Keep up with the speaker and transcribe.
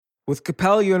With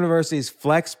Capella University's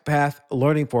FlexPath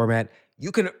learning format, you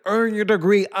can earn your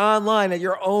degree online at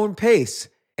your own pace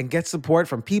and get support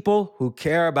from people who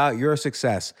care about your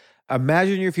success.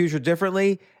 Imagine your future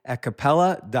differently at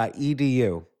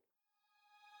capella.edu.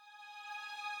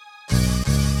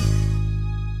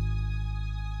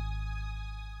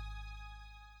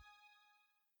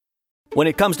 When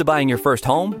it comes to buying your first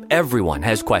home, everyone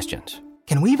has questions.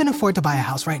 Can we even afford to buy a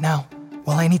house right now?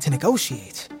 Well, I need to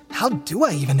negotiate. How do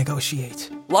I even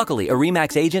negotiate? Luckily, a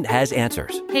RE/MAX agent has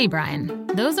answers. Hey, Brian,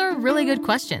 those are really good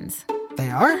questions. They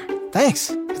are?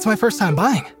 Thanks. It's my first time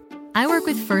buying. I work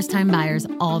with first-time buyers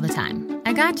all the time.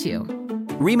 I got you.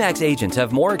 RE/MAX agents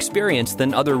have more experience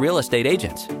than other real estate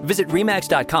agents. Visit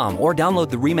RE/MAX.com or download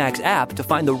the RE/MAX app to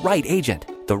find the right agent.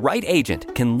 The right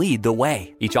agent can lead the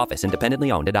way. Each office independently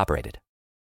owned and operated.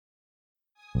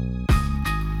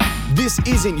 This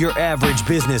isn't your average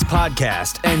business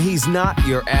podcast, and he's not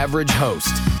your average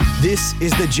host. This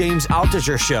is the James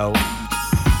Altucher Show.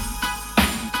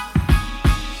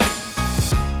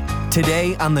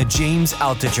 Today on the James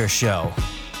Altucher Show.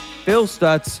 Phil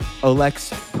Stutts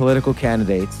elects political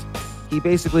candidates. He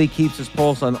basically keeps his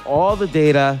pulse on all the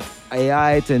data,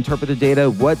 AI to interpret the data.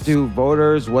 What do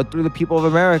voters, what do the people of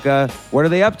America, what are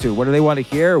they up to? What do they want to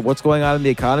hear? What's going on in the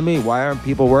economy? Why aren't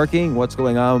people working? What's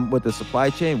going on with the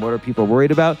supply chain? What are people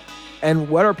worried about? And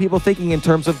what are people thinking in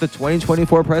terms of the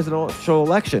 2024 presidential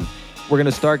election? We're going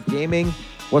to start gaming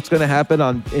what's going to happen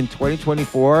in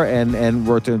 2024, and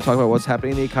we're going to talk about what's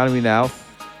happening in the economy now.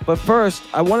 But first,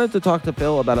 I wanted to talk to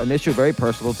Phil about an issue very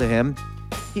personal to him.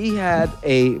 He had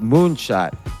a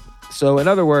moonshot. So in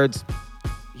other words,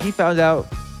 he found out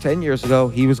 10 years ago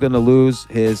he was going to lose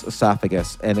his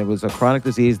esophagus, and it was a chronic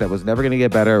disease that was never going to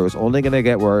get better. It was only going to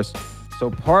get worse. So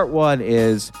part one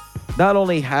is not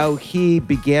only how he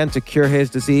began to cure his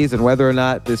disease and whether or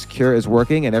not this cure is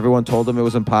working, and everyone told him it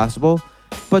was impossible,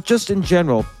 but just in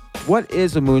general, what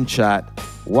is a moonshot?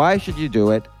 Why should you do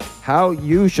it? How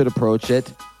you should approach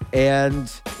it, and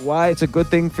why it's a good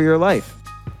thing for your life.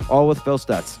 All with Phil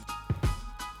Stutts.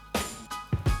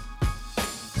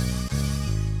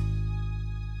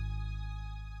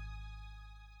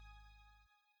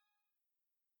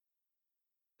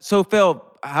 So, Phil,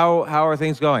 how are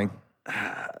things going?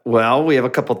 Well, we have a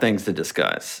couple things to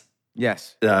discuss.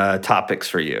 Yes. Topics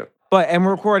for you. And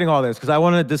we're recording all this because I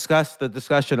want to discuss the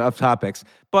discussion of topics.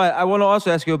 But I want to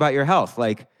also ask you about your health.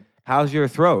 Like, how's your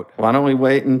throat? Why don't we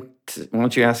wait and why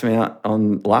don't you ask me out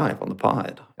on live on the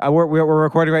pod? We're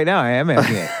recording right now. I am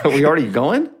asking it. Are we already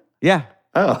going? Yeah.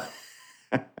 Oh.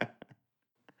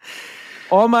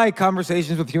 All my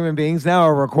conversations with human beings now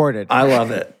are recorded. I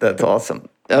love it. That's awesome.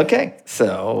 Okay.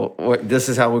 So this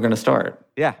is how we're going to start.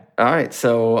 Yeah. All right.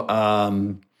 So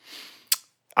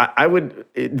I would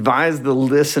advise the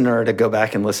listener to go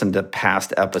back and listen to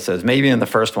past episodes. Maybe in the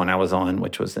first one I was on,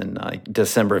 which was in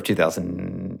December of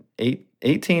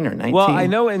 2018 or 19. Well, I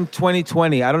know in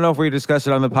 2020, I don't know if we discussed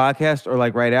it on the podcast or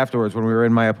like right afterwards when we were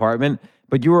in my apartment,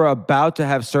 but you were about to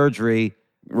have surgery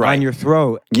on your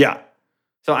throat. Yeah.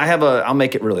 So I'll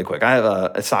make it really quick. I have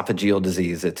a esophageal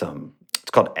disease. It's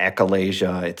called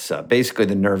achalasia. It's basically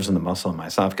the nerves in the muscle in my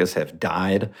esophagus have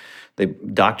died.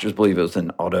 Doctors believe it was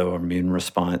an autoimmune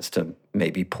response to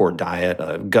maybe poor diet,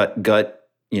 a gut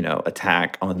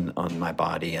attack on my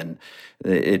body, and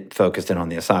it focused in on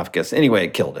the esophagus. Anyway,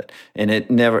 it killed it, and it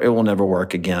will never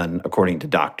work again, according to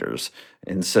doctors.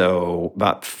 And so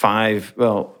about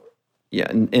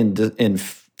in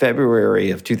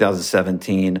February of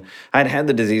 2017, I'd had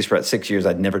the disease for about 6 years.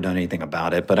 I'd never done anything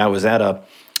about it, but I was at a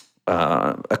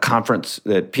conference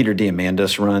that Peter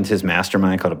Diamandis runs, his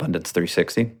mastermind called Abundance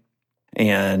 360.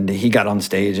 And he got on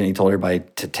stage and he told everybody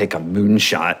to take a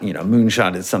moonshot.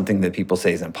 Moonshot is something that people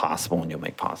say is impossible and you'll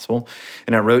make possible.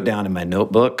 And I wrote down in my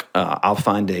notebook, I'll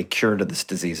find a cure to this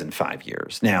disease in 5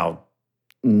 years. Now,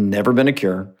 never been a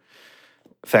cure.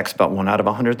 Affects about 1 out of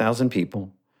 100,000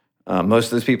 people. Most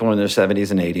of those people are in their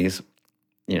 70s and 80s.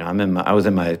 I was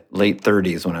in my late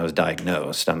 30s when I was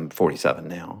diagnosed. I'm 47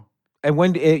 now. And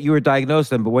when you were diagnosed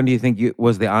then, but when do you think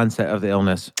was the onset of the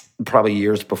illness? Probably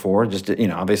years before. Just,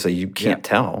 obviously you can't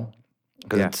tell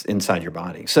because it's inside your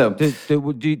body. So does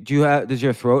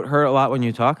your throat hurt a lot when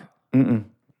you talk? No,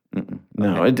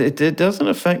 okay. It doesn't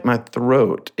affect my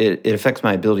throat. It affects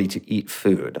my ability to eat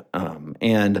food.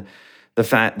 And the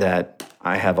fact that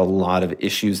I have a lot of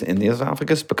issues in the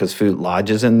esophagus because food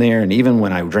lodges in there. And even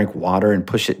when I drink water and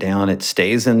push it down, it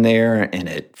stays in there and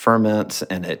it ferments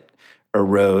and it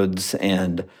erodes.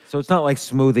 And so it's not like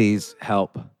smoothies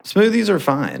help. Smoothies are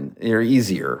fine. They're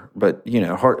easier, but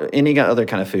any other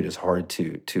kind of food is hard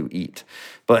to eat.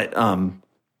 But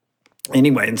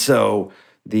anyway, and so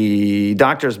The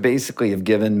doctors basically have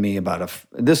given me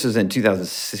this is in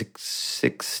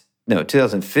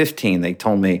 2015. They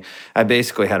told me I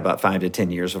basically had about 5 to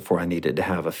 10 years before I needed to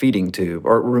have a feeding tube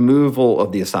or removal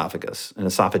of the esophagus, an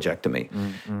esophagectomy.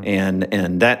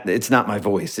 And that it's not my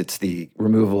voice, it's the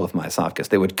removal of my esophagus.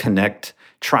 They would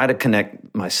try to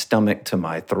connect my stomach to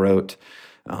my throat.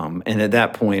 And at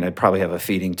that point, I'd probably have a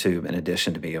feeding tube in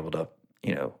addition to be able to,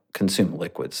 consume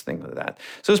liquids, things like that.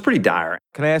 So it's pretty dire.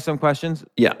 Can I ask some questions?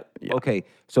 Yeah. Okay,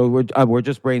 so we're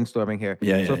just brainstorming here.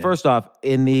 So first off,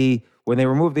 when they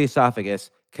remove the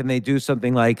esophagus, can they do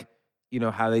something like,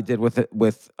 how they did with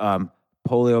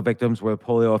polio victims, where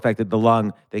polio affected the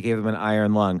lung? They gave them an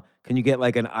iron lung. Can you get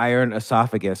like an iron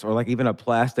esophagus, or like even a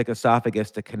plastic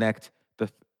esophagus to connect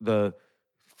the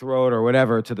throat or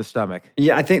whatever to the stomach?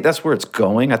 Yeah, I think that's where it's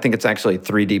going. I think it's actually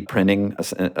 3D printing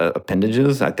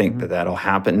appendages. I think that'll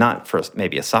happen, not for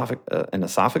maybe an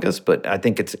esophagus, but I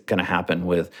think it's going to happen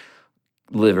with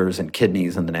livers and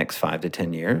kidneys in the next 5 to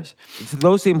 10 years.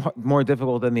 Those seem more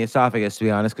difficult than the esophagus, to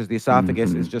be honest, because the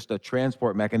esophagus is just a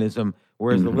transport mechanism,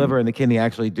 whereas the liver and the kidney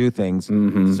actually do things.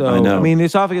 So, I mean, the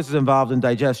esophagus is involved in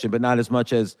digestion, but not as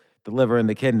much as the liver and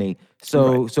the kidney.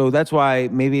 So that's why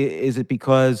is it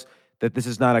because that this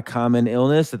is not a common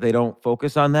illness that they don't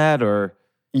focus on that, or?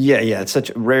 Yeah. It's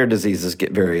such rare diseases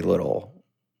get very little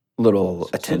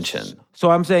attention.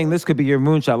 So I'm saying this could be your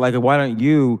moonshot. Like, why don't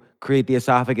you create the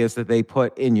esophagus that they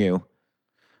put in you?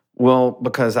 Well,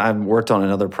 because I've worked on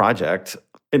another project,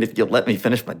 and if you'll let me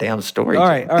finish my damn story. All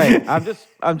right. I'm just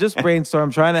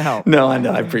brainstorming, trying to help. No, I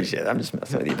know. I appreciate it. I'm just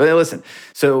messing with you. But listen,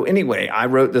 so anyway, I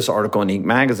wrote this article in Inc.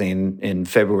 magazine in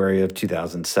February of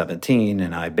 2017,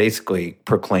 and I basically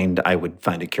proclaimed I would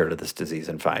find a cure to this disease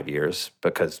in 5 years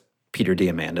because Peter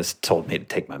Diamandis told me to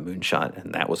take my moonshot,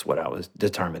 and that was what I was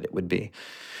determined it would be.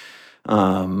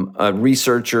 A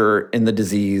researcher in the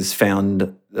disease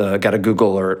got a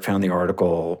Google alert, found the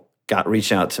article,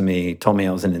 reached out to me, told me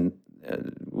I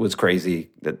was crazy,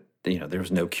 that there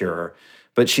was no cure.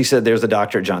 But she said, there's a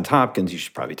doctor at Johns Hopkins, you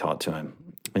should probably talk to him.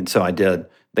 And so I did.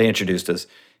 They introduced us.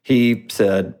 He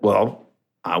said, well,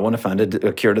 I want to find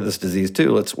a cure to this disease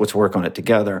too. Let's work on it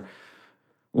together.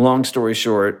 Long story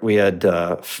short, we had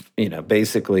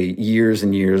basically years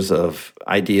and years of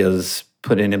ideas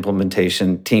put in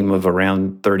implementation, team of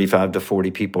around 35 to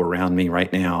 40 people around me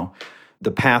right now.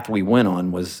 The path we went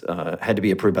on had to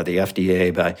be approved by the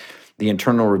FDA, by the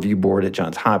Internal Review Board at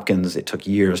Johns Hopkins. It took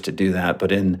years to do that, but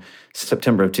in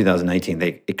September of 2019,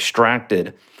 they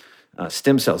extracted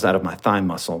stem cells out of my thigh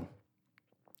muscle,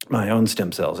 my own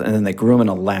stem cells, and then they grew them in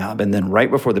a lab. And then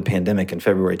right before the pandemic in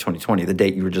February 2020, the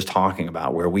date you were just talking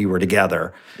about, where we were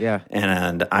together,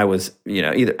 and I was,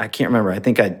 either I can't remember. I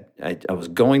think I was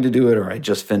going to do it or I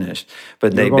just finished.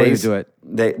 But they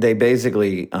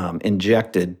basically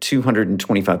injected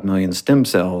 225 million stem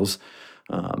cells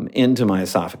into my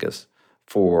esophagus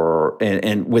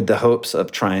and with the hopes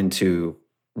of trying to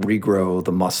regrow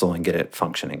the muscle and get it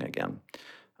functioning again.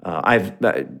 I've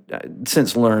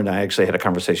since learned, I actually had a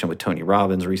conversation with Tony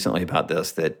Robbins recently about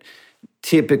this, that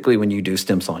typically when you do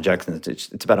stem cell injections,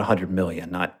 it's about 100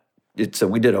 million. So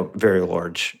we did a very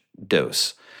large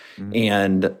dose.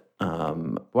 And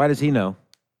why does he know?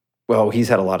 Well, he's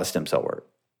had a lot of stem cell work.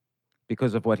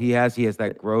 Because of what he has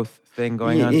that growth thing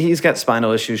going on? He's got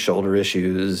spinal issues, shoulder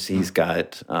issues. He's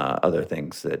got other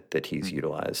things that he's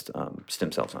utilized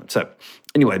stem cells on. So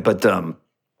anyway, but the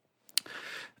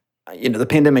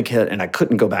pandemic hit, and I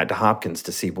couldn't go back to Hopkins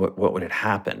to see what would have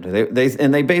happened.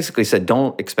 They basically said,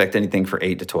 don't expect anything for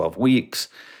 8 to 12 weeks,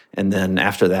 and then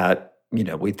after that,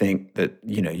 we think that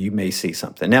you may see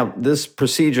something. Now, this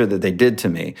procedure that they did to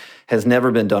me has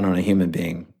never been done on a human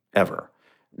being ever.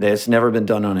 It's never been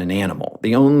done on an animal.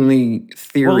 The only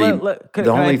theory. Well, can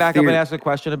I back up and ask a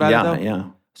question about it, though? Yeah.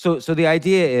 So the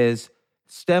idea is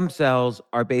stem cells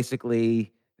are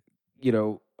basically,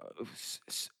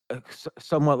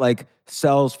 somewhat like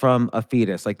cells from a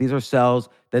fetus. Like, these are cells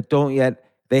that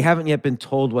they haven't yet been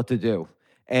told what to do.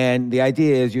 And the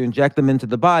idea is you inject them into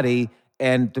the body,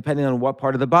 and depending on what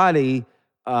part of the body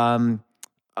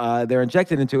they're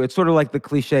injected into, it's sort of like the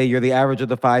cliche, you're the average of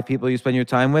the 5 people you spend your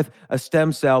time with. A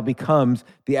stem cell becomes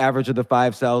the average of the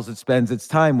 5 cells it spends its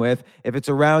time with. If it's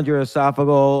around your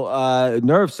esophageal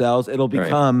nerve cells, it'll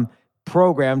become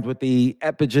programmed with the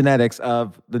epigenetics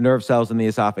of the nerve cells in the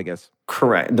esophagus.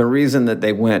 Correct. The reason that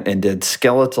they went and did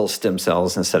skeletal stem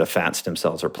cells instead of fat stem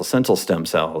cells or placental stem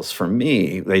cells, for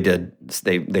me,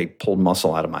 they pulled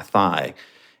muscle out of my thigh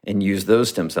and used those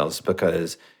stem cells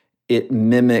because it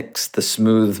mimics the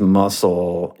smooth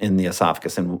muscle in the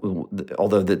esophagus. And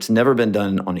although that's never been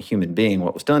done on a human being,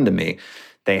 what was done to me,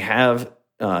 they have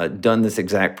done this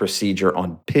exact procedure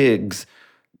on pigs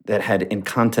that had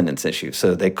incontinence issues,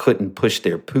 so they couldn't push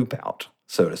their poop out,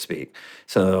 so to speak.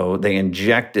 So they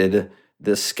injected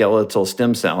this skeletal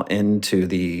stem cell into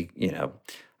the,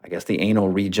 I guess the anal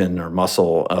region or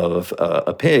muscle of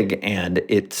a pig, and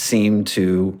it seemed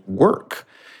to work.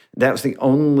 That was the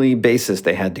only basis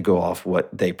they had to go off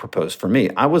what they proposed for me.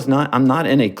 I'm not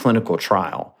in a clinical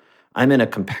trial. I'm in a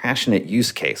compassionate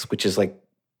use case, which is like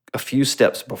a few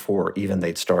steps before even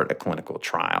they'd start a clinical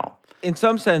trial. In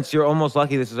some sense, you're almost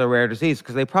lucky this is a rare disease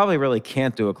because they probably really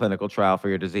can't do a clinical trial for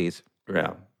your disease.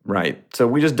 Yeah, right. So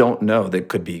we just don't know. That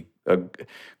could be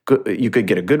you could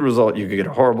get a good result, you could get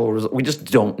a horrible result. We just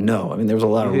don't know. I mean, there's a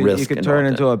lot of risk. You could turn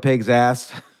into a pig's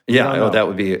ass. Yeah, that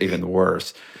would be even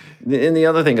worse. And the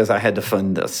other thing is I had to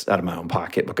fund this out of my own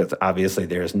pocket because obviously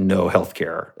there's no health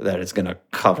care that is going to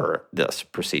cover this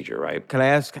procedure, right? Can I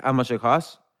ask how much it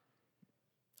costs?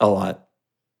 A lot.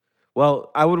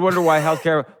 Well, I would wonder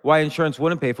why insurance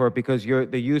wouldn't pay for it, because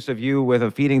the use of you with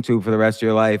a feeding tube for the rest of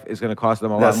your life is going to cost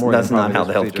them a lot more. That's not how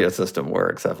the healthcare system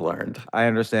works, I've learned. I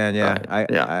understand, yeah.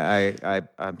 Right.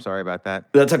 I'm sorry about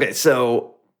that. That's okay.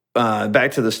 So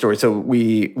back to the story. So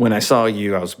when I saw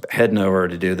you, I was heading over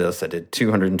to do this. I did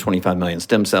 225 million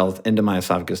stem cells into my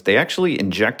esophagus. They actually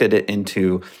injected it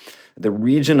into the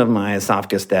region of my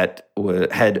esophagus that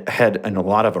had a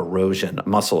lot of erosion,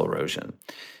 muscle erosion.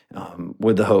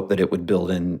 With the hope that it would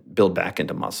build back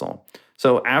into muscle.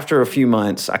 So after a few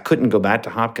months, I couldn't go back to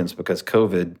Hopkins because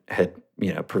COVID had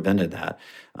prevented that.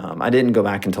 I didn't go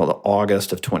back until the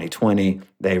August of 2020.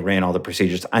 They ran all the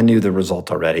procedures. I knew the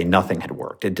result already. Nothing had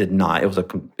worked. It did not.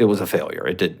 It was a failure.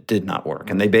 It did not work.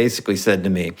 And they basically said to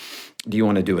me, "Do you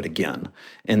want to do it again?"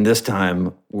 And this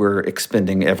time we're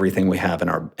expending everything we have in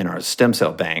our stem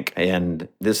cell bank, and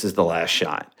this is the last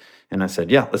shot. And I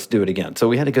said, yeah, let's do it again. So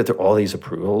we had to go through all these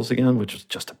approvals again, which was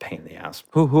just a pain in the ass.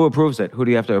 Who approves it? Who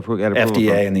do you have to approve?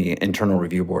 FDA and the Internal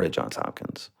Review Board at Johns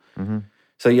Hopkins. Mm-hmm.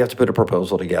 So you have to put a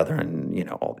proposal together and,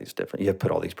 all these you have to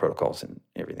put all these protocols and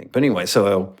everything. But anyway,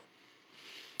 so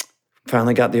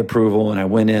finally got the approval, and I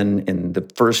went in the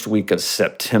first week of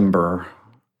September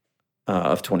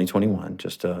of 2021,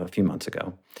 just a few months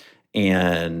ago.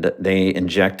 And they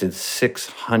injected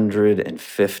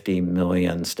 650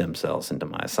 million stem cells into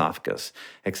my esophagus,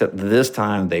 except this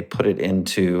time they put it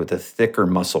into the thicker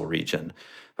muscle region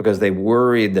because they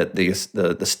worried that the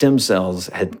stem cells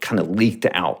had kind of leaked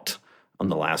out on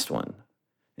the last one.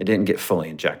 It didn't get fully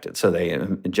injected. So they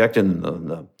injected in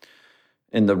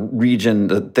the region,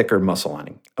 the thicker muscle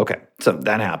lining. Okay, so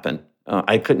that happened.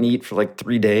 I couldn't eat for like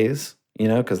 3 days,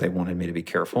 because they wanted me to be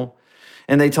careful.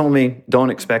 And they told me,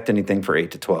 don't expect anything for 8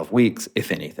 to 12 weeks,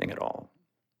 if anything at all.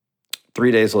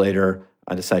 3 days later,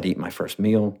 I decided to eat my first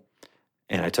meal,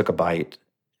 and I took a bite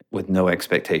with no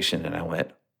expectation, and I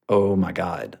went, oh my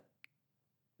God,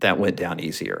 that went down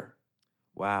easier.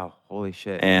 Wow, holy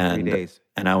shit, and 3 days.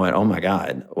 And I went, oh my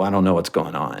God, well, I don't know what's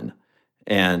going on.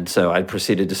 And so I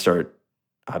proceeded to start,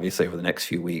 obviously over the next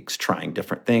few weeks, trying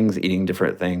different things, eating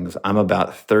different things. I'm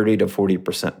about 30 to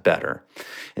 40% better.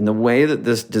 And the way that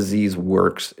this disease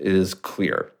works is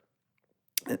clear.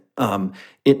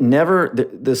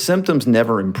 The symptoms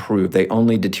never improve. They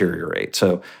only deteriorate.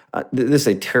 So this is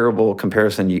a terrible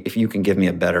comparison. If you can give me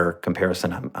a better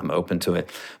comparison, I'm open to it.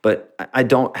 But I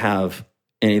don't have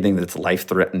anything that's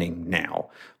life-threatening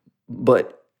now.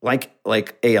 But like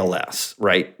ALS,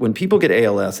 right? When people get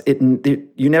ALS, you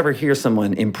never hear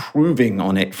someone improving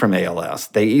on it from ALS.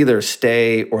 They either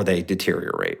stay or they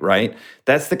deteriorate, right?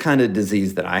 That's the kind of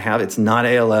disease that I have. It's not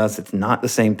ALS. It's not the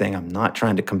same thing. I'm not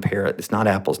trying to compare it. It's not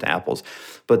apples to apples.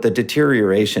 But the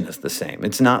deterioration is the same.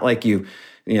 It's not like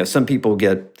some people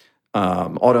get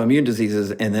autoimmune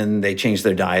diseases and then they change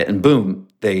their diet and boom,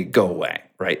 they go away,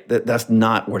 right? That's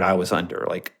not what I was under.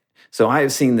 So I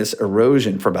have seen this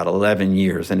erosion for about 11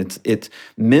 years, and it's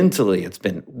mentally, it's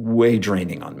been way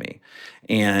draining on me.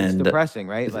 And it's depressing,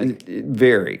 right?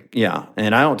 Very, yeah.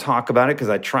 And I don't talk about it because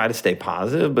I try to stay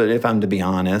positive, but if I'm to be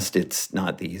honest, it's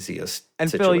not the easiest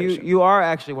situation. Phil, you are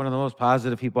actually one of the most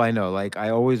positive people I know.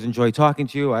 I always enjoy talking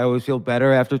to you. I always feel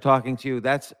better after talking to you.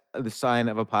 That's the sign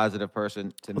of a positive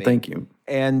person to me. Well, thank you.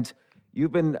 And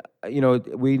you've been,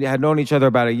 we had known each other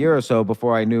about a year or so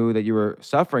before I knew that you were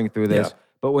suffering through this. Yeah.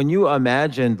 But when you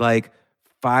imagined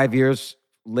 5 years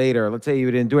later, let's say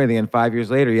you didn't do anything, and 5 years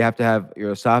later you have to have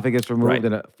your esophagus removed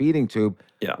and a feeding tube.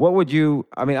 Yeah. What would you?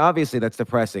 I mean, obviously that's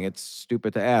depressing. It's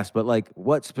stupid to ask, but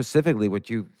what specifically would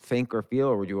you think or feel,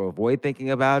 or would you avoid thinking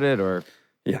about it, or?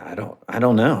 Yeah, I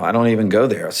don't know. I don't even go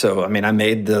there. So I mean, I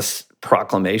made this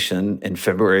proclamation in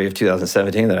February of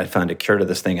 2017 that I'd found a cure to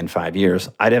this thing in 5 years.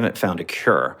 I haven't found a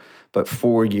cure, but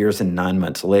 4 years and 9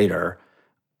 months later,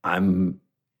 I'm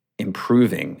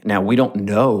improving. Now, we don't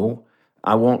know.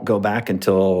 I won't go back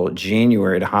until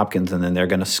January to Hopkins, and then they're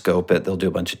going to scope it. They'll do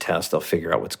a bunch of tests. They'll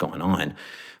figure out what's going on.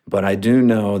 But I do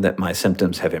know that my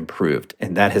symptoms have improved,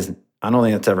 and I don't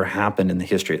think that's ever happened in the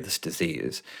history of this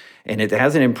disease. And it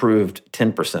hasn't improved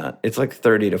 10%. It's like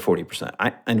 30 to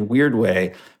 40%. In a weird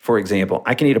way, for example,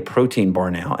 I can eat a protein bar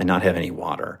now and not have any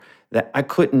water. That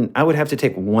I would have to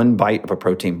take one bite of a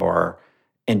protein bar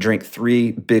and drink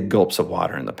 3 big gulps of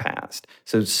water in the past.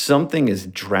 So something is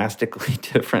drastically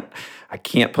different. I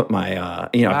can't put my,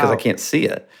 because I can't see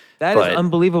it. That is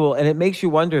unbelievable. And it makes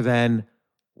you wonder then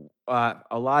a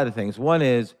lot of things. One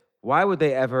is, why would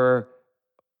they ever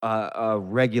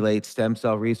regulate stem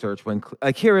cell research when,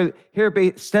 like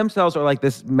stem cells are like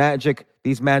these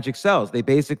magic cells. They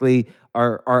basically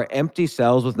are empty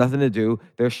cells with nothing to do.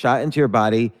 They're shot into your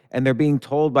body and they're being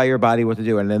told by your body what to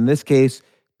do. And in this case,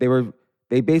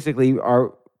 they basically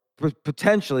are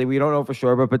potentially, we don't know for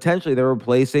sure, but potentially they're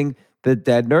replacing the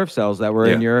dead nerve cells that were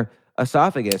in your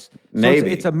esophagus. So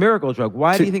Maybe. It's a miracle drug.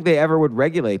 Why do you think they ever would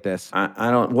regulate this? I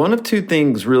don't. One of two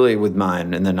things really with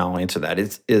mine, and then I'll answer that,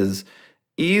 is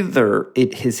either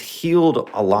it has healed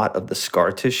a lot of the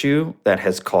scar tissue that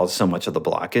has caused so much of the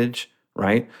blockage,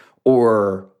 right?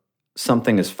 Or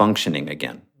something is functioning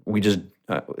again. We just,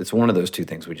 it's one of those two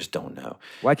things we just don't know.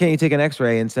 Why can't you take an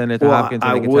x-ray and send it to Hopkins?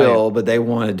 I will, but they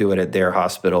want to do it at their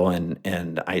hospital, and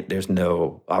there's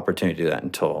no opportunity to do that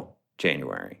until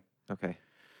January. Okay.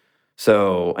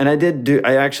 So, and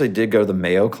I actually did go to the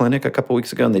Mayo Clinic a couple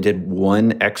weeks ago, and they did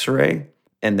one x-ray,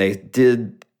 and they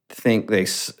did think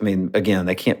again,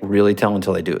 they can't really tell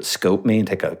until they do it. Scope me and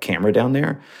take a camera down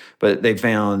there. But they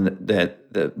found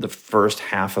that the first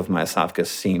half of my esophagus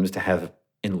seems to have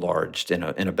enlarged in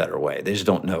a better way. They just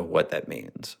don't know what that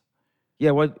means.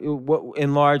 Yeah, what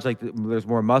enlarged? Like there's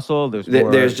more muscle. There's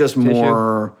just tissue?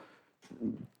 more.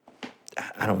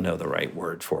 I don't know the right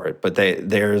word for it, but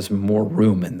there's more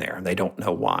room in there. They don't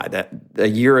know why. That a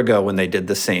year ago when they did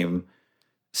the same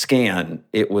scan,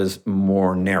 it was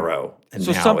more narrow. And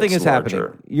so now something it's is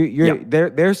larger. happening.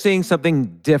 They're seeing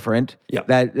something different. Yep.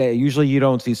 That usually you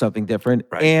don't see something different.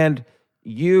 Right. And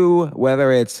you,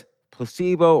 whether it's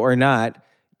placebo or not,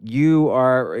 you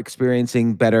are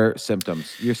experiencing better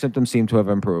symptoms. Your symptoms seem to have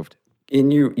improved.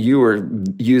 And you were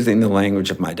using the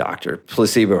language of my doctor,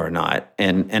 placebo or not.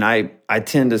 And I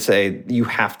tend to say you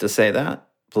have to say that,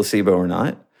 placebo or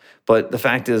not. But the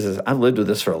fact is I've lived with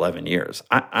this for 11 years.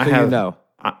 I know.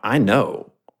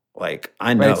 Like,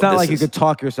 I know. Right, it's not like you could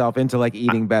talk yourself into like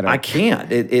eating better. I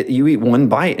can't. You eat one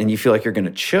bite and you feel like you're going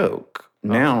to choke.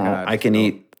 Now I can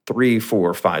eat 3,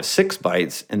 4, 5, 6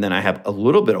 bites, and then I have a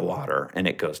little bit of water and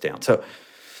it goes down. So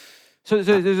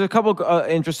there's a couple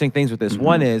interesting things with this. Mm-hmm.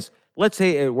 One is, let's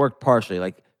say it worked partially,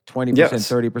 like 20%,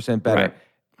 30% better. Right.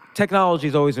 Technology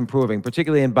is always improving,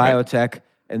 particularly in biotech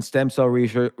and stem cell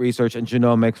research and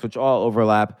genomics, which all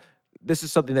overlap. This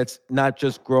is something that's not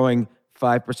just growing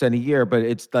 5% a year, but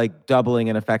it's like doubling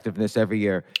in effectiveness every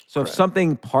year. So if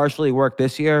something partially worked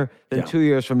this year, then 2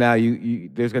 years from now,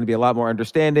 there's going to be a lot more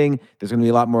understanding. There's going to be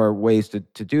a lot more ways to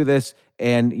do this.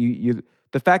 And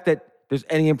the fact that there's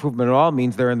any improvement at all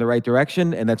means they're in the right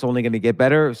direction, and that's only going to get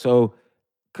better. So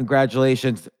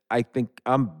congratulations. I think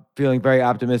I'm feeling very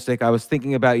optimistic. I was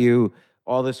thinking about you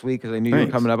all this week because I knew you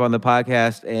were coming up on the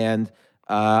podcast, and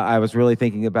I was really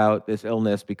thinking about this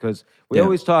illness because we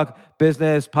always talk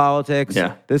business, politics,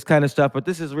 this kind of stuff, but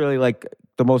this is really like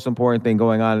the most important thing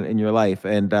going on in your life,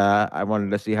 and I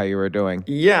wanted to see how you were doing.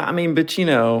 Yeah, I mean, but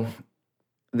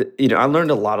I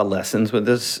learned a lot of lessons with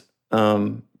this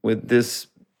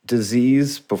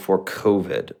disease before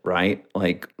COVID, right?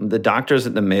 Like the doctors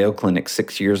at the Mayo Clinic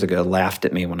 6 years ago laughed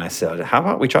at me when I said, how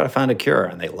about we try to find a cure?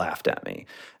 And they laughed at me.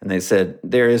 And they said,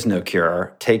 there is no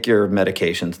cure. Take your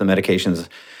medications. The medications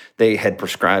they had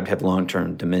prescribed have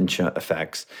long-term dementia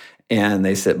effects. And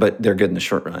they said, but they're good in the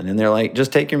short run. And they're like,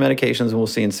 just take your medications and we'll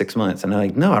see in 6 months. And I'm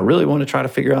like, no, I really want to try to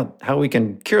figure out how we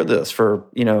can cure this for,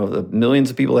 the millions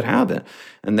of people that have it.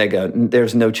 And they go,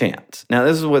 there's no chance. Now,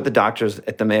 this is what the doctors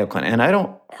at the Mayo Clinic, and I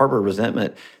don't harbor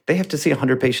resentment. They have to see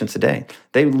 100 patients a day.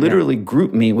 They literally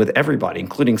group me with everybody,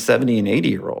 including 70 and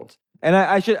 80-year-olds. And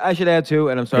I should add too,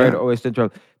 and I'm sorry to always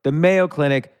interrupt, the Mayo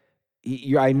Clinic,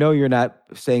 I know you're not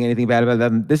saying anything bad about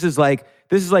them. This is like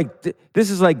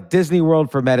Disney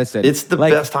World for medicine. It's the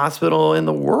best hospital in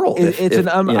the world.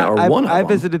 I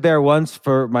visited there once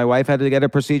my wife had to get a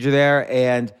procedure there,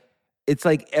 and it's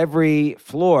like every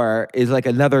floor is like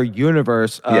another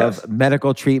universe of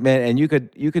medical treatment, and you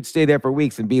could stay there for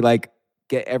weeks and be like,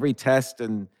 get every test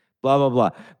and blah blah blah.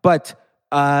 But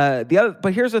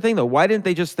but here's the thing though, why didn't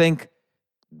they just think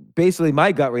basically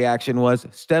my gut reaction was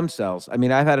stem cells. I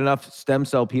mean, I've had enough stem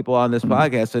cell people on this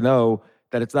podcast to know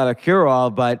that it's not a cure-all,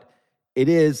 but it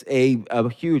is a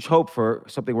huge hope for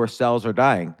something where cells are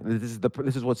dying.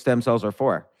 This is what stem cells are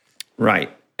for.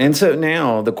 Right. And so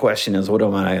now the question is, what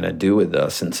am I going to do with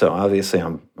this? And so obviously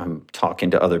I'm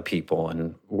talking to other people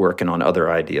and working on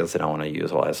other ideas that I want to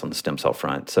utilize on the stem cell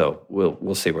front. So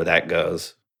we'll see where that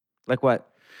goes. Like what?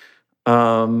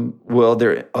 Well,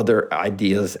 there are other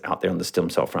ideas out there on the stem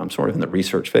cell front. I'm sort of in the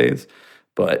research phase,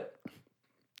 but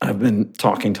I've been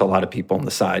talking to a lot of people on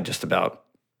the side just about,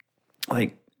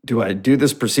 like, do I do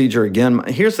this procedure again?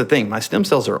 Here's the thing. My stem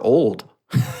cells are old.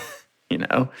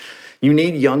 You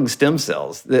need young stem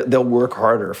cells. They'll work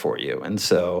harder for you. And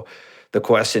so the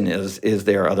question is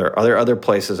there other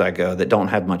places I go that don't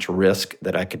have much risk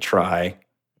that I could try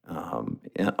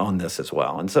on this as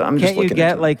well? And so I'm just looking. Can't you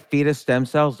get like fetus stem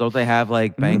cells? Don't they have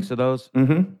like banks of those?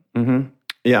 Mm-hmm. Mm-hmm.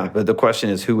 Yeah, but the question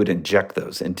is who would inject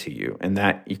those into you? And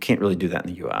that you can't really do that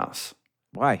in the U.S.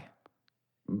 Why?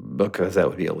 Because that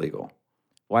would be illegal.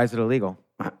 Why is it illegal?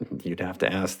 You'd have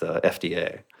to ask the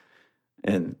FDA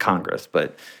and Congress.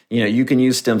 But, you can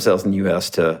use stem cells in the U.S.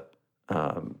 to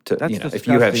if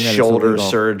you have shoulder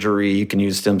surgery, you can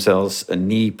use stem cells.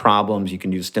 Knee problems, you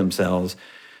can use stem cells.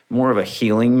 More of a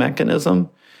healing mechanism.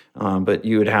 But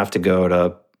you would have to go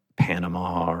to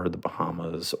Panama or the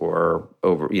Bahamas or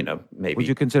over, maybe. Would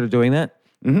you consider doing that?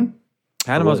 Mm-hmm.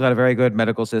 Panama's got a very good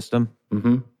medical system.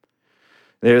 Mm-hmm.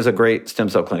 There's a great stem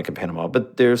cell clinic in Panama,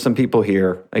 but there's some people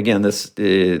here. Again, this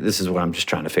is what I'm just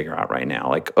trying to figure out right now.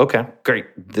 Like, okay, great,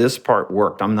 this part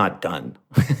worked. I'm not done.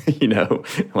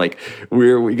 Like, how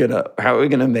are we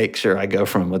gonna make sure I go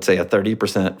from, let's say, a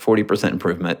 30%, 40%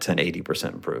 improvement to an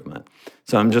 80% improvement?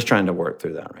 So I'm just trying to work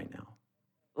through that right now.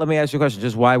 Let me ask you a question.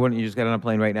 Just why wouldn't you just get on a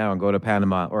plane right now and go to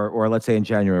Panama, or let's say in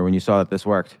January when you saw that this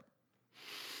worked?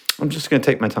 I'm just going to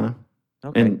take my time.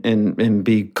 Okay. And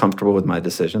be comfortable with my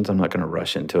decisions. I'm not going to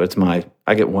rush into it.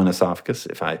 I get one esophagus.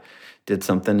 If I did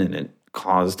something and it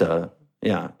caused you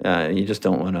just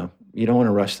don't want to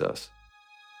rush this.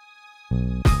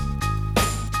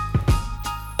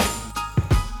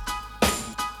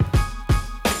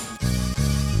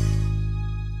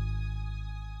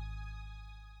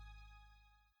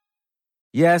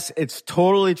 Yes, it's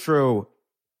totally true.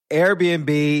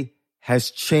 Airbnb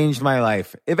has changed my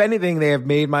life. If anything, they have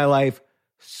made my life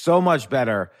so much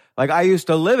better. Like, I used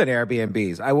to live in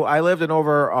Airbnbs. I lived in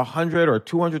over 100 or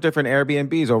 200 different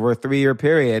Airbnbs over a 3-year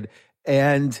period,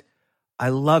 and I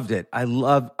loved it.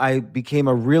 I became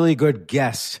a really good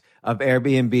guest of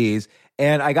Airbnbs,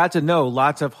 and I got to know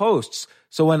lots of hosts.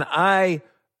 So when I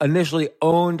initially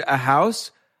owned a house,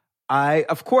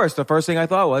 of course, the first thing I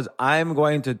thought was, I'm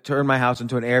going to turn my house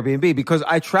into an Airbnb because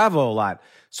I travel a lot.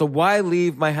 So why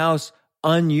leave my house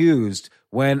unused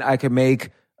when I can make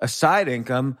a side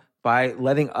income by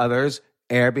letting others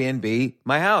Airbnb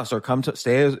my house or come to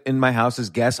stay in my house as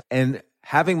guests? And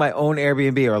having my own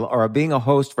Airbnb or being a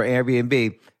host for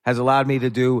Airbnb has allowed me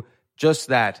to do just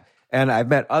that. And I've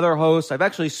met other hosts. I've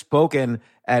actually spoken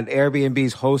at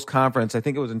Airbnb's host conference. I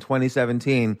think it was in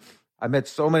 2017. I met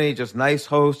so many just nice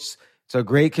hosts. It's a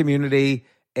great community.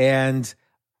 And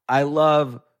I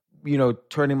love,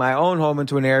 turning my own home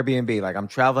into an Airbnb. Like, I'm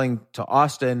traveling to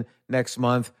Austin next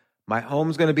month. My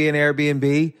home's going to be an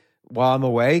Airbnb while I'm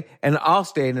away, and I'll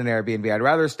stay in an Airbnb. I'd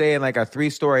rather stay in like a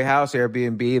 3-story house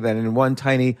Airbnb than in one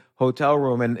tiny hotel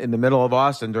room in the middle of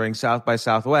Austin during South by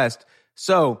Southwest.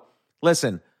 So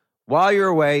listen, while you're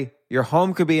away, your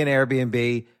home could be an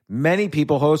Airbnb. Many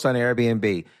people host on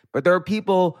Airbnb, but there are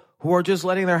people who are just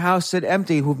letting their house sit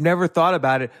empty, who've never thought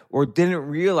about it or didn't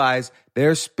realize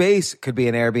their space could be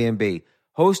an Airbnb.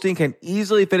 Hosting can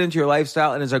easily fit into your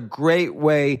lifestyle and is a great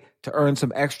way to earn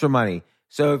some extra money.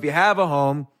 So if you have a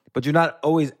home, but you're not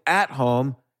always at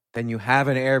home, then you have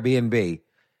an Airbnb.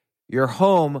 Your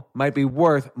home might be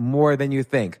worth more than you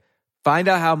think. Find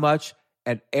out how much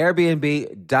at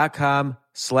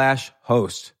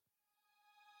airbnb.com/host.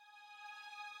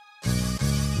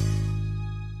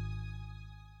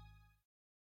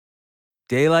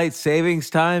 Daylight savings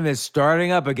time is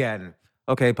starting up again.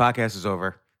 Okay, podcast is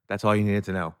over. That's all you needed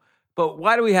to know. But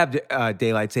why do we have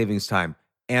daylight savings time?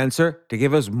 Answer: to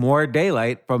give us more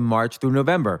daylight from March through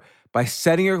November. By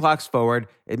setting your clocks forward,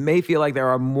 it may feel like there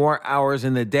are more hours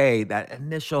in the day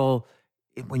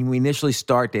when we initially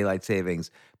start daylight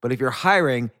savings. But if you're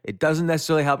hiring, it doesn't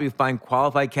necessarily help you find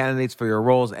qualified candidates for your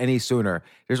roles any sooner.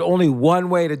 There's only one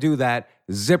way to do that: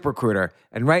 ZipRecruiter.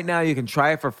 And right now you can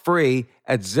try it for free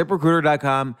at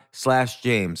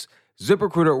ZipRecruiter.com/James.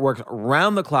 ZipRecruiter works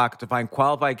around the clock to find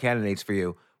qualified candidates for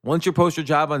you. Once you post your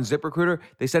job on ZipRecruiter,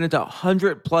 they send it to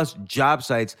 100 plus job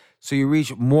sites so you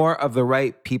reach more of the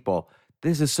right people.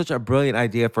 This is such a brilliant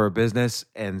idea for a business,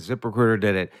 and ZipRecruiter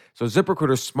did it. So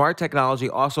ZipRecruiter's smart technology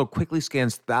also quickly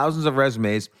scans thousands of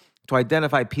resumes to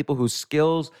identify people whose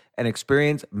skills and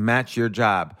experience match your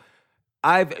job.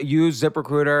 I've used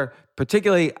ZipRecruiter,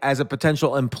 particularly as a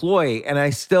potential employee, and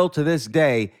I still, to this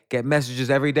day, get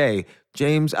messages every day.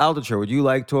 James Altucher, would you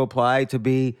like to apply to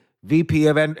be VP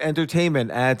of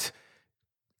Entertainment at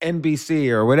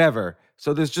NBC or whatever?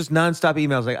 So there's just nonstop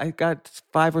emails. Like I got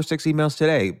 5 or 6 emails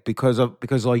today because a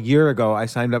year ago I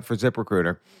signed up for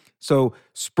ZipRecruiter. So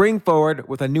spring forward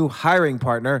with a new hiring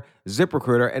partner,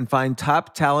 ZipRecruiter, and find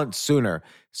top talent sooner.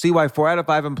 See why 4 out of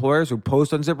 5 employers who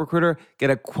post on ZipRecruiter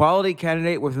get a quality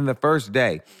candidate within the first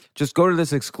day. Just go to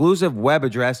this exclusive web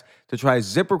address to try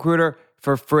ZipRecruiter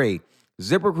for free.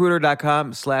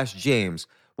 ZipRecruiter.com/James.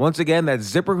 Once again,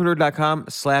 that's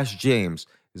ZipRecruiter.com/James.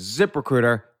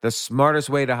 ZipRecruiter, the smartest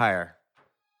way to hire.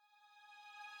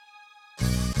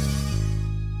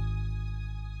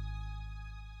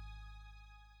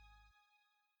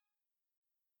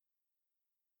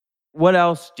 What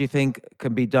else do you think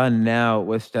can be done now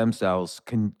with stem cells?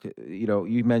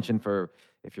 You mentioned for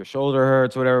if your shoulder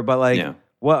hurts, whatever, but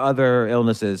what other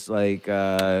illnesses? Could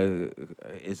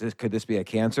this be a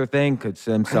cancer thing? Could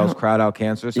stem cells crowd out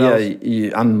cancer cells?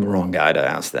 Yeah, I'm the wrong guy to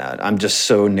ask that. I'm just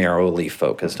so narrowly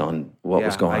focused on what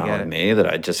was going on with me that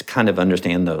I just kind of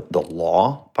understand the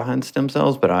law behind stem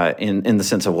cells, but in the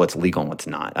sense of what's legal and what's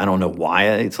not. I don't know why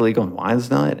it's legal and why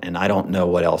it's not, and I don't know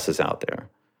what else is out there.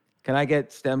 Can I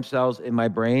get stem cells in my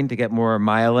brain to get more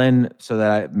myelin so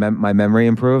that my memory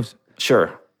improves?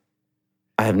 Sure.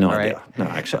 I have no idea. No,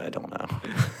 actually, I don't know.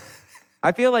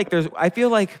 I feel like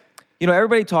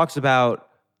everybody talks about,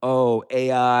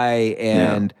 AI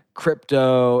and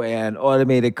crypto and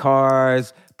automated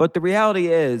cars. But the reality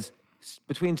is,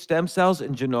 between stem cells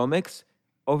and genomics,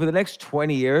 over the next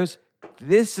 20 years,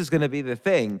 this is going to be the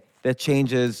thing that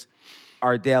changes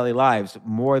our daily lives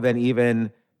more than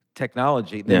even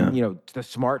technology, than the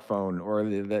smartphone or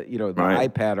the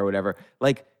iPad or whatever.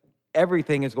 Like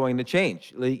everything is going to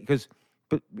change because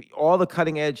all the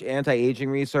cutting edge anti-aging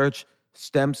research,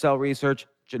 stem cell research,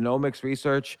 genomics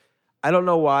research. I don't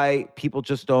know why people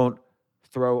just don't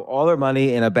throw all their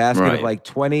money in a basket of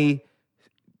 20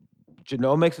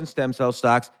 genomics and stem cell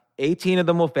stocks. 18 of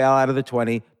them will fail out of the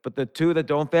 20, but the 2 that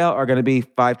don't fail are going to be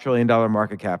 $5 trillion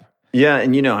market cap. Yeah,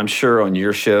 and I'm sure on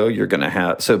your show you're going to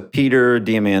have Peter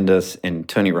Diamandis and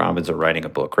Tony Robbins are writing a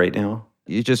book right now.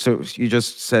 You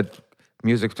just said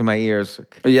music to my ears.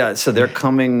 Yeah, so they're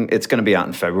coming. It's going to be out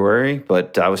in February,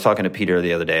 but I was talking to Peter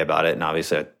the other day about it, and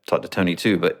obviously I talked to Tony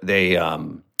too. But they,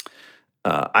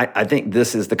 I think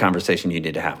this is the conversation you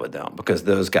need to have with them because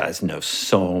those guys know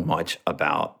so much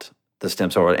about the stem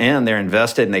cell world, and they're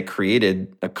invested, and they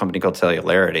created a company called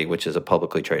Cellularity, which is a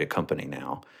publicly traded company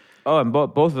now. Oh, and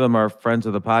both of them are friends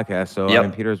of the podcast. So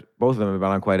both of them have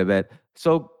been on quite a bit.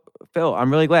 So Phil,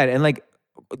 I'm really glad. And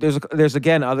there's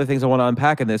again other things I want to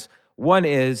unpack in this. One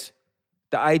is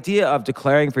the idea of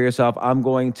declaring for yourself, I'm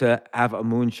going to have a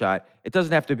moonshot. It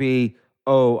doesn't have to be,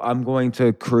 I'm going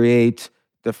to create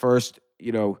the first,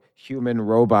 human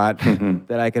robot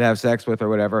that I could have sex with or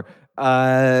whatever.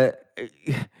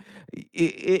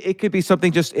 It could be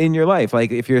something just in your life.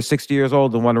 Like if you're 60 years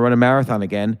old and want to run a marathon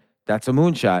again, that's a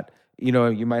moonshot.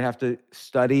 You might have to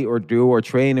study or do or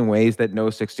train in ways that no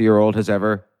 60-year-old has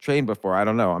ever trained before. I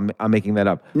don't know. I'm making that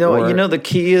up. No, the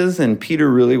key is, and Peter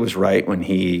really was right when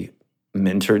he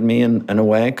mentored me in a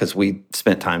way, because we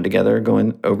spent time together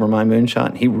going over my moonshot.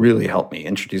 And he really helped me,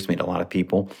 introduced me to a lot of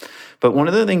people. But one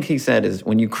of the things he said is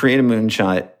when you create a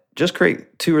moonshot, just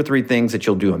create 2 or 3 things that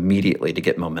you'll do immediately to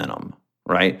get momentum.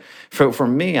 Right? For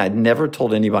me, I'd never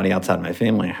told anybody outside my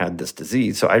family I had this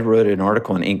disease. So I wrote an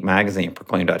article in Inc. magazine and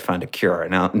proclaimed I'd find a cure.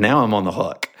 Now I'm on the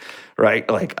hook, right?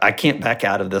 Like I can't back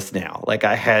out of this now. Like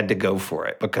I had to go for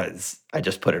it because I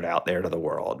just put it out there to the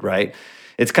world, right?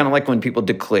 It's kind of like when people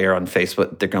declare on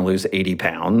Facebook they're going to lose 80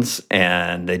 pounds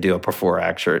and they do a before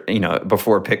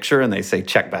picture and they say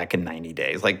check back in 90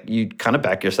 days. Like you kind of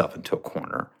back yourself into a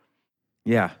corner.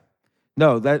 Yeah.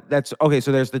 No, that's okay.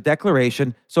 So there's the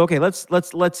declaration. So okay, let's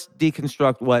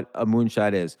deconstruct what a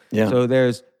moonshot is. Yeah. So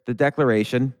there's the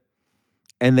declaration,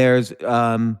 and there's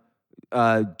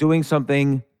doing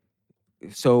something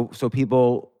so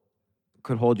people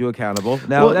could hold you accountable.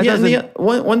 Now,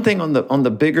 one thing on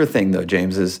the bigger thing though,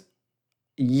 James, is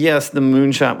yes, the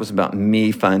moonshot was about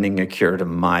me finding a cure to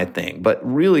my thing, but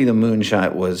really the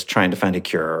moonshot was trying to find a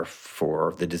cure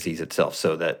for the disease itself,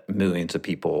 so that millions of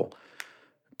people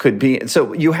could be.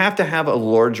 So you have to have a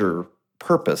larger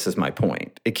purpose is my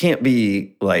point. It can't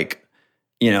be like,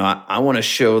 I want to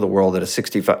show the world that a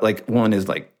 65, like one is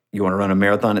like, you want to run a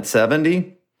marathon at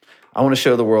 70? I want to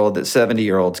show the world that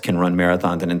 70-year-olds can run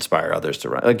marathons and inspire others to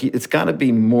run. Like, it's got to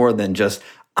be more than just,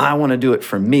 I want to do it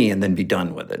for me and then be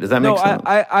done with it. Does that make sense?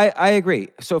 I agree.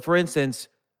 So, for instance,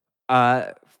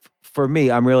 for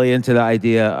me, I'm really into the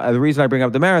idea. The reason I bring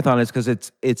up the marathon is because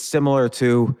it's similar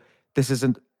to, this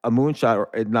isn't a moonshot,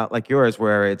 or not like yours,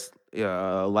 where it's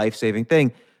a life-saving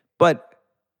thing, but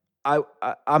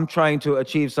I'm trying to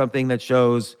achieve something that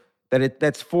shows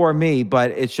that's for me,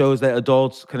 but it shows that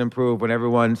adults can improve when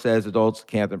everyone says adults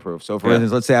can't improve. So, for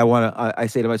instance, let's say I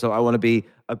say to myself, I want to be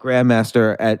a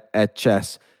grandmaster at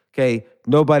chess. Okay,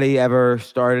 nobody ever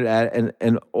started at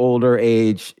an older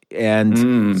age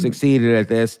and succeeded at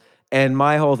this. And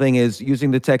my whole thing is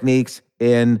using the techniques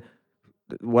in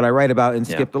what I write about in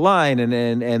Skip the Line,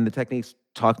 and the techniques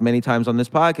talked many times on this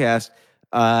podcast.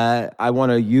 I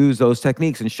want to use those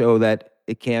techniques and show that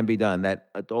it can be done. That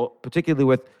adult,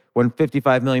 particularly when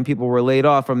 55 million people were laid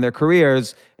off from their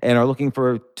careers and are looking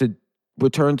to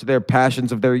return to their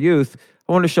passions of their youth,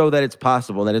 I want to show that it's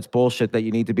possible, that it's bullshit that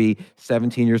you need to be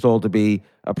 17 years old to be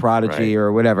a prodigy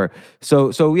or whatever.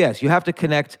 So yes, you have to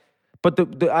connect, but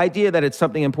the idea that it's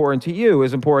something important to you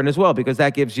is important as well, because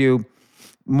that gives you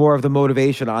more of the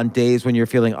motivation on days when you're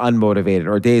feeling unmotivated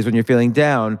or days when you're feeling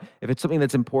down. If it's something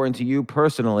that's important to you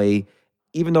personally,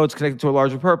 even though it's connected to a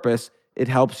larger purpose, it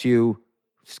helps you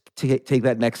take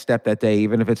that next step that day,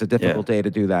 even if it's a difficult day to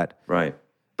do that. Right.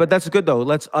 But that's good, though.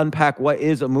 Let's unpack what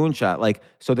is a moonshot. Like,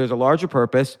 so there's a larger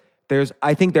purpose.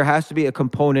 I think there has to be a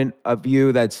component of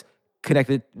you that's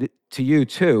connected to you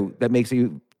too, that makes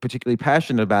you particularly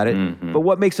passionate about it. Mm-hmm. But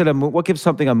what gives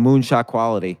something a moonshot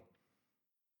quality?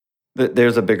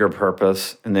 There's a bigger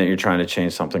purpose, and that you're trying to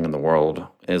change something in the world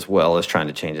as well as trying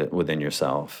to change it within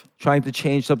yourself. Trying to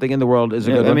change something in the world is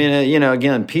a good one. I mean,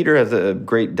 again, Peter has a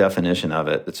great definition of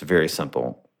it. It's very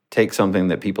simple. Take something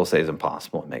that people say is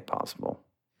impossible and make possible.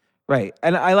 Right.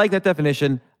 And I like that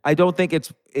definition. I don't think it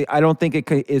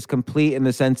is complete in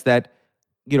the sense that,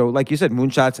 like you said,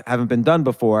 moonshots haven't been done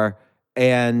before,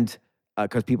 and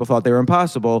because people thought they were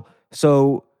impossible.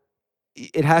 So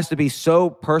it has to be so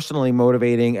personally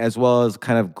motivating as well as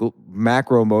kind of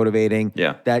macro motivating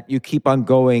that you keep on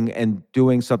going and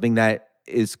doing something that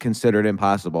is considered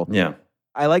impossible. Yeah.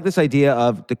 I like this idea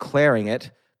of declaring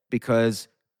it, because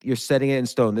you're setting it in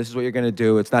stone. This is what you're going to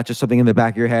do. It's not just something in the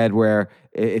back of your head where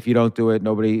if you don't do it,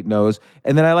 nobody knows.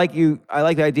 And then I like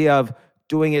the idea of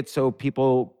doing it so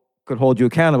people could hold you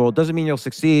accountable. It doesn't mean you'll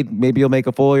succeed. Maybe you'll make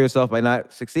a fool of yourself by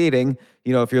not succeeding.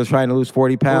 If you're trying to lose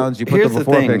 40 pounds, you put the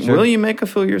before picture. Will you make a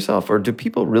fool of yourself, or do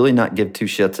people really not give two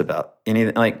shits about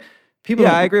anything? Like, people.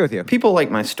 Yeah, I agree with you. People like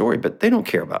my story, but they don't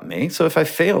care about me. So if I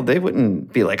failed, they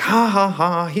wouldn't be like, ha, ha,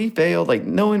 ha, he failed. Like,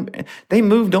 no one, they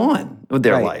moved on with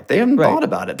their life. They haven't thought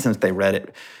about it since they read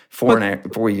it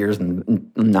 4 years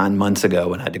and 9 months ago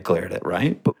when I declared it,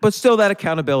 right? But still, that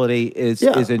accountability is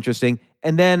interesting.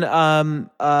 And then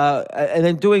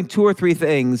doing 2 or 3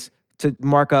 things to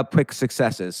mark up quick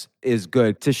successes is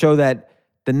good, to show that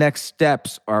the next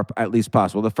steps are at least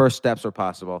possible. The first steps are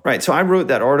possible. Right. So I wrote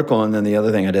that article, and then the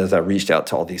other thing I did is I reached out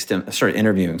to all these started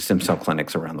interviewing stem cell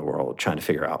clinics around the world, trying to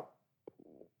figure out,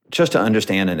 just to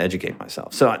understand and educate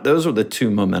myself. So those were the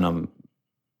 2 momentum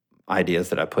ideas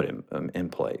that I put in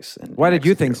place. Why did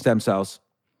you think stem cells?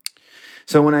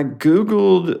 So when I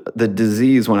Googled the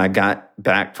disease, when I got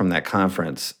back from that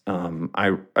conference,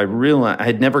 I realized I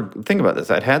had never, think about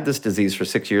this, I'd had this disease for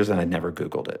 6 years and I'd never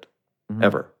Googled it,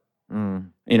 ever.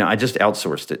 I just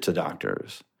outsourced it to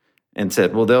doctors and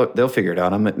said, well, they'll figure it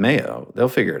out. I'm at Mayo. They'll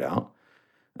figure it out.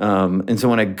 And so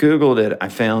when I Googled it, I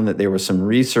found that there was some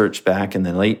research back in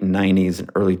the late 90s and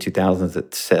early 2000s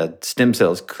that said stem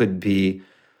cells could be,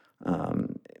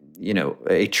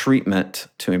 a treatment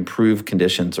to improve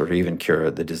conditions or even cure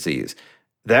the disease.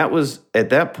 That was, at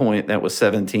that point, that was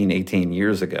 17, 18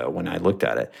 years ago when I looked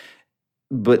at it.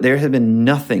 But there had been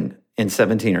nothing in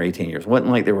 17 or 18 years. It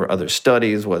wasn't like there were other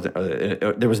studies.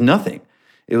 There was nothing.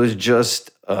 It was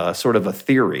just sort of a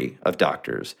theory of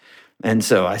doctors. And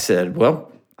so I said,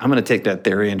 well, I'm going to take that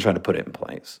theory and try to put it in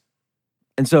place.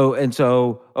 And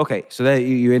so, okay. So that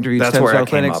you interviewed That's stem where cell I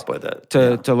came clinics up with it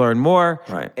to learn more,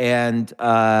 right? And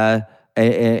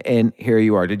here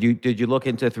you are. Did you look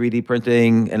into 3D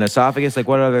printing an esophagus? Like,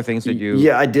 what other things did you?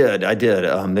 Yeah, I did.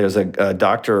 There's a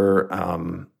doctor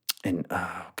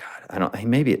he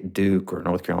may be at Duke or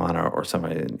North Carolina or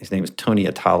somebody. His name is Tony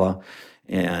Atala,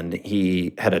 and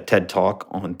he had a TED Talk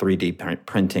on 3D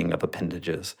printing of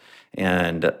appendages.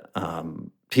 And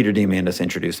Peter Diamandis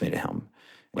introduced me to him.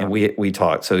 And we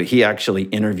talked. So he actually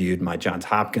interviewed my Johns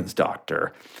Hopkins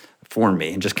doctor for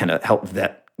me and just kind of helped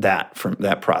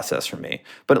that process for me.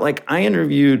 But like I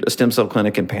interviewed a stem cell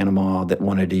clinic in Panama that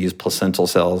wanted to use placental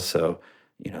cells. So,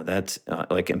 that's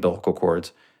like umbilical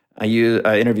cords. I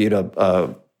interviewed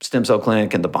a stem cell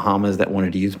clinic in the Bahamas that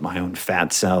wanted to use my own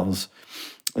fat cells.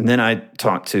 And then I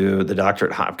talked to the doctor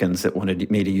at Hopkins that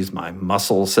wanted me to use my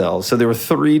muscle cells. So there were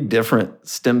 3 different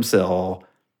stem cell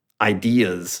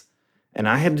ideas, and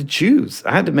I had to choose.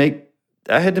 I had to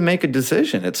make a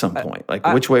decision at some point, like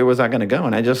which way was I going to go?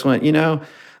 And I just went,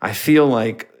 I feel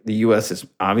like the U.S. is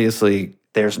obviously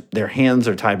their hands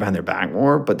are tied behind their back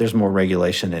more, but there's more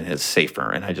regulation and it's safer.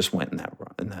 And I just went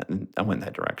I went in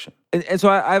that direction. And so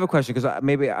I have a question because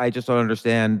maybe I just don't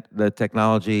understand the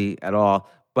technology at all.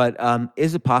 But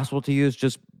is it possible to use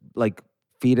just like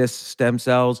fetus stem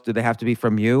cells? Do they have to be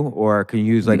from you, or can you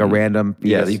use like a random fetus?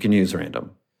 Yeah, you can use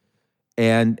random.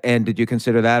 And did you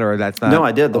consider that, or that's not? No,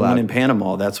 I did. The allowed? one in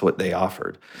Panama, that's what they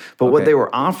offered. But what they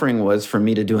were offering was for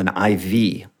me to do an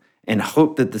IV and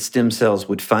hope that the stem cells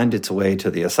would find its way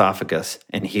to the esophagus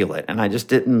and heal it. And I just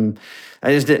didn't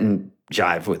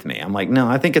jive with me. I'm like, no,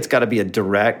 I think it's got to be a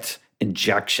direct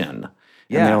injection.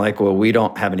 And they're like, well, we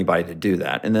don't have anybody to do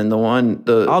that. And then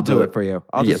I'll do it for you.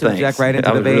 I'll just inject right into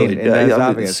the vein.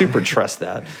 I would super trust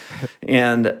that.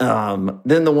 And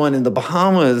then the one in the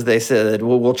Bahamas, they said,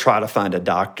 well, we'll try to find a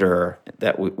doctor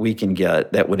that we can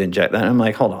get that would inject that. And I'm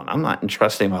like, hold on, I'm not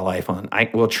entrusting my life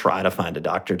we'll try to find a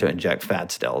doctor to inject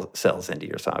fat cells into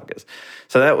your esophagus.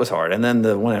 So that was hard. And then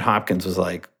the one at Hopkins was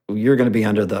like, you're going to be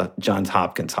under the Johns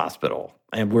Hopkins Hospital,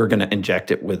 and we're going to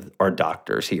inject it with our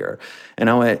doctors here. And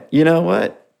I went, you know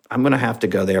what? I'm going to have to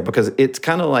go there because it's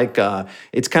kind of like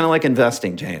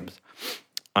investing, James.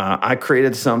 I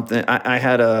created something. I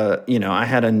had a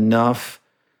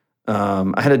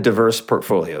diverse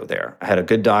portfolio there. I had a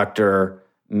good doctor.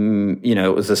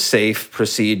 It was a safe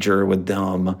procedure with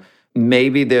them.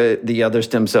 Maybe the other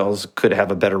stem cells could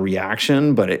have a better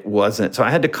reaction, but it wasn't. So I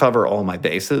had to cover all my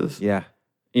bases. Yeah.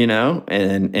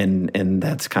 And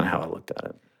that's kind of how I looked at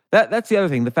it. That's the other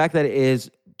thing. The fact that it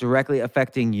is directly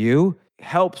affecting you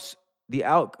helps the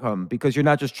outcome because you're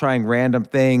not just trying random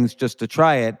things just to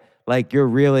try it. Like you're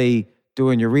really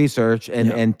doing your research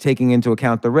and taking into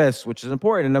account the risks, which is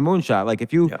important in a moonshot. Like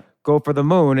if you go for the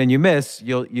moon and you miss,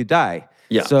 you die.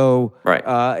 Yeah. So right.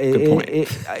 Good point.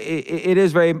 It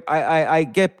is very. I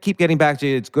keep getting back to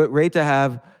it. It's great to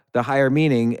have the higher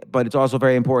meaning, but it's also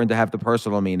very important to have the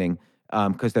personal meaning.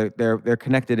 Because they're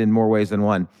connected in more ways than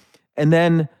one. And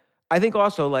then I think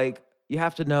also like you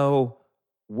have to know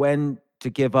when to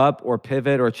give up or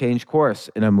pivot or change course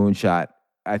in a moonshot.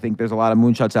 I think there's a lot of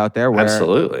moonshots out there where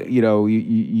absolutely, you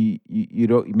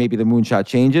don't, maybe the moonshot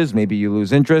changes, maybe you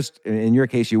lose interest. In your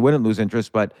case, you wouldn't lose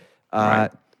interest, but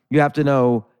you have to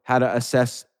know how to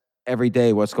assess every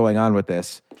day what's going on with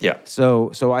this. Yeah.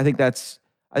 So I think that's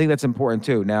important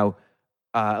too. Now,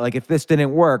 like if this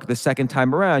didn't work the second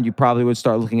time around, you probably would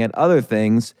start looking at other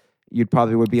things. You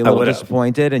probably would be a little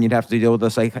disappointed, and you'd have to deal with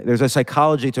there's a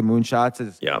psychology to moonshots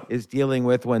is dealing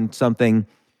with when something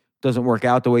doesn't work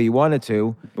out the way you want it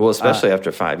to. Well, especially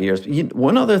after 5 years.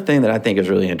 One other thing that I think is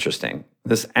really interesting,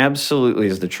 this absolutely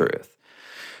is the truth.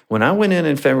 When I went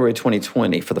in February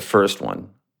 2020 for the first one,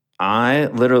 I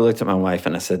literally looked at my wife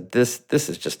and I said, this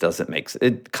is just doesn't make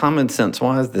sense. Common sense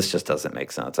wise, this just doesn't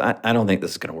make sense. I don't think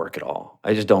this is going to work at all.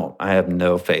 I just don't. I have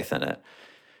no faith in it.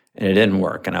 And it didn't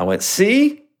work. And I went,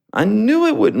 see, I knew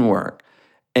it wouldn't work.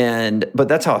 But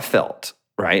that's how I felt,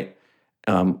 right?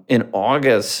 In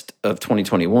August of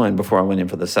 2021, before I went in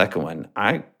for the second one,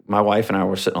 my wife and I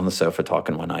were sitting on the sofa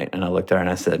talking one night, and I looked at her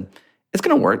and I said, it's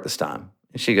going to work this time.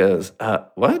 And she goes,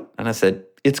 what? And I said,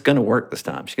 it's going to work this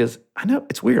time. She goes, I know,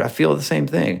 it's weird. I feel the same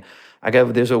thing. I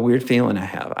go, there's a weird feeling I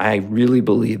have. I really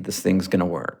believe this thing's going to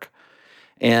work.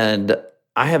 And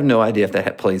I have no idea if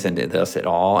that plays into this at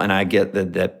all. And I get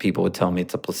that people would tell me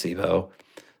it's a placebo,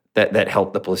 that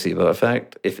helped the placebo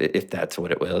effect, if that's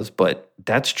what it was. But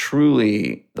that's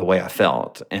truly the way I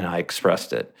felt, and I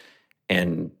expressed it.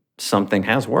 And something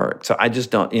has worked. So I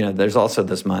just don't, there's also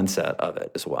this mindset of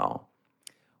it as well.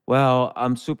 Well,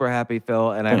 I'm super happy,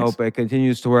 Phil, and Thanks. I hope it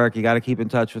continues to work. You got to keep in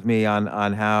touch with me on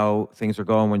how things are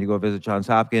going when you go visit Johns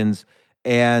Hopkins.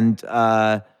 And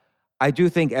I do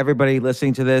think everybody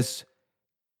listening to this,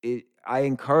 I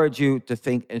encourage you to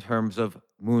think in terms of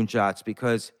moonshots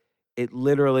because it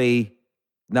literally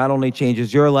not only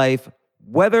changes your life,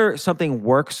 whether something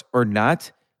works or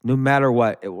not, no matter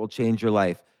what, it will change your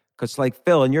life. Because like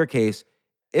Phil, in your case,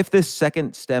 if this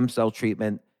second stem cell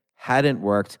treatment hadn't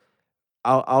worked,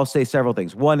 I'll say several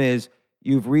things. One is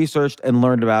you've researched and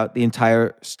learned about the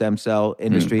entire stem cell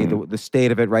industry, the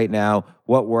state of it right now,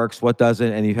 what works, what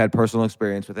doesn't, and you've had personal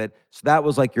experience with it. So that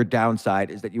was like your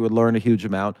downside, is that you would learn a huge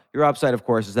amount. Your upside, of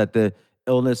course, is that the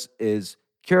illness is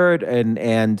cured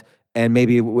and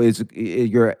maybe it was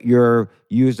you're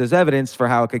used as evidence for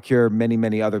how it could cure many,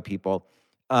 many other people.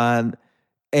 And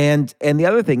the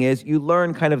other thing is you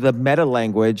learn kind of the meta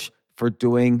language for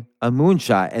doing a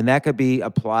moonshot, and that could be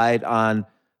applied on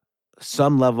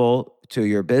some level to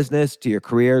your business, to your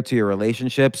career, to your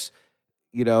relationships.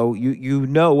 You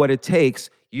know what it takes.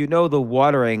 You know the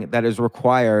watering that is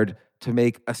required to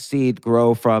make a seed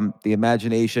grow from the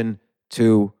imagination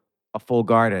to a full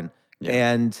garden.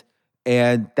 Yeah.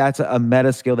 And that's a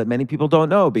meta skill that many people don't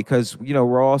know, because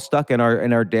we're all stuck in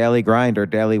our daily grind, our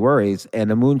daily worries,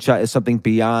 and a moonshot is something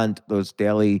beyond those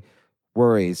daily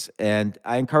worries. And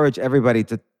I encourage everybody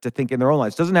to think in their own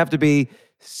lives. It doesn't have to be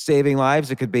saving lives.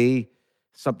 It could be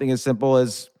something as simple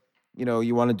as,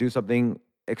 you want to do something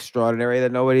extraordinary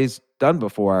that nobody's done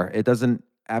before. It doesn't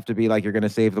have to be like you're going to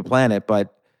save the planet,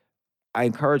 but I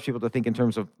encourage people to think in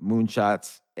terms of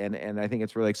moonshots, and I think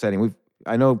it's really exciting.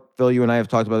 I know, Phil, you and I have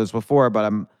talked about this before,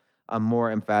 but I'm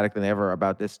more emphatic than ever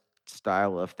about this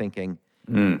style of thinking.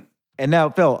 And now,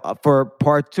 Phil, for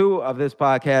part 2 of this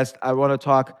podcast, I want to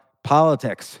talk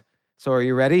politics. So are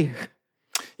you ready?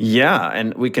 Yeah,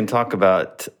 and we can talk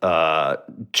about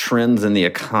trends in the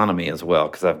economy as well,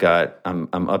 because I'm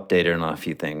updated on a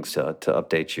few things to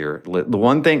update the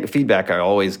one thing, feedback I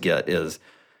always get is,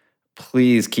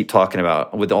 please keep talking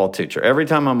about with All Teacher. Every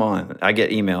time I'm on, I get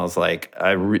emails like,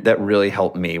 that really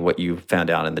helped me, what you found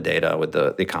out in the data with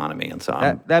the economy. And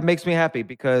so that makes me happy,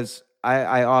 because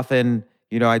I often,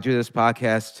 I do this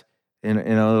podcast in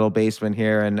a little basement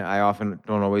here, and I often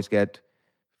don't always get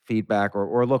feedback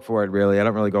or look for it, really. I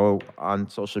don't really go on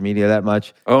social media that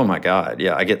much. Oh my God.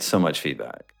 Yeah, I get so much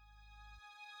feedback.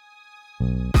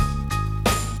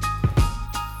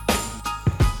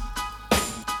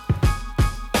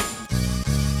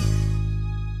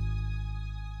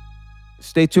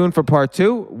 Stay tuned for part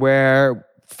 2, where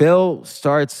Phil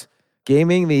starts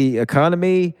gaming the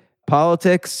economy,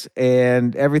 politics,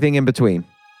 and everything in between.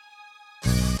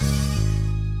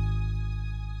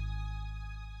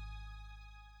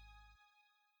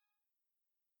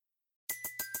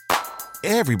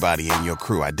 Everybody in your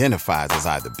crew identifies as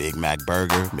either Big Mac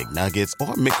Burger, McNuggets,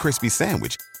 or McCrispy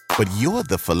Sandwich. But you're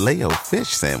the Filet-O-Fish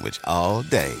Sandwich all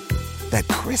day. That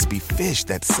crispy fish,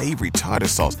 that savory tartar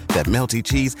sauce, that melty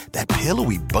cheese, that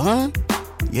pillowy bun.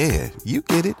 Yeah, you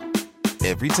get it.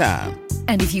 Every time.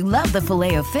 And if you love the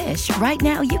Filet-O-Fish, right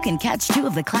now you can catch 2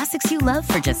 of the classics you love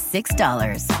for just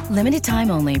 $6. Limited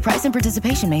time only. Price and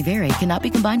participation may vary. Cannot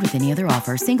be combined with any other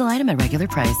offer. Single item at regular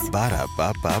price.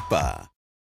 Ba-da-ba-ba-ba.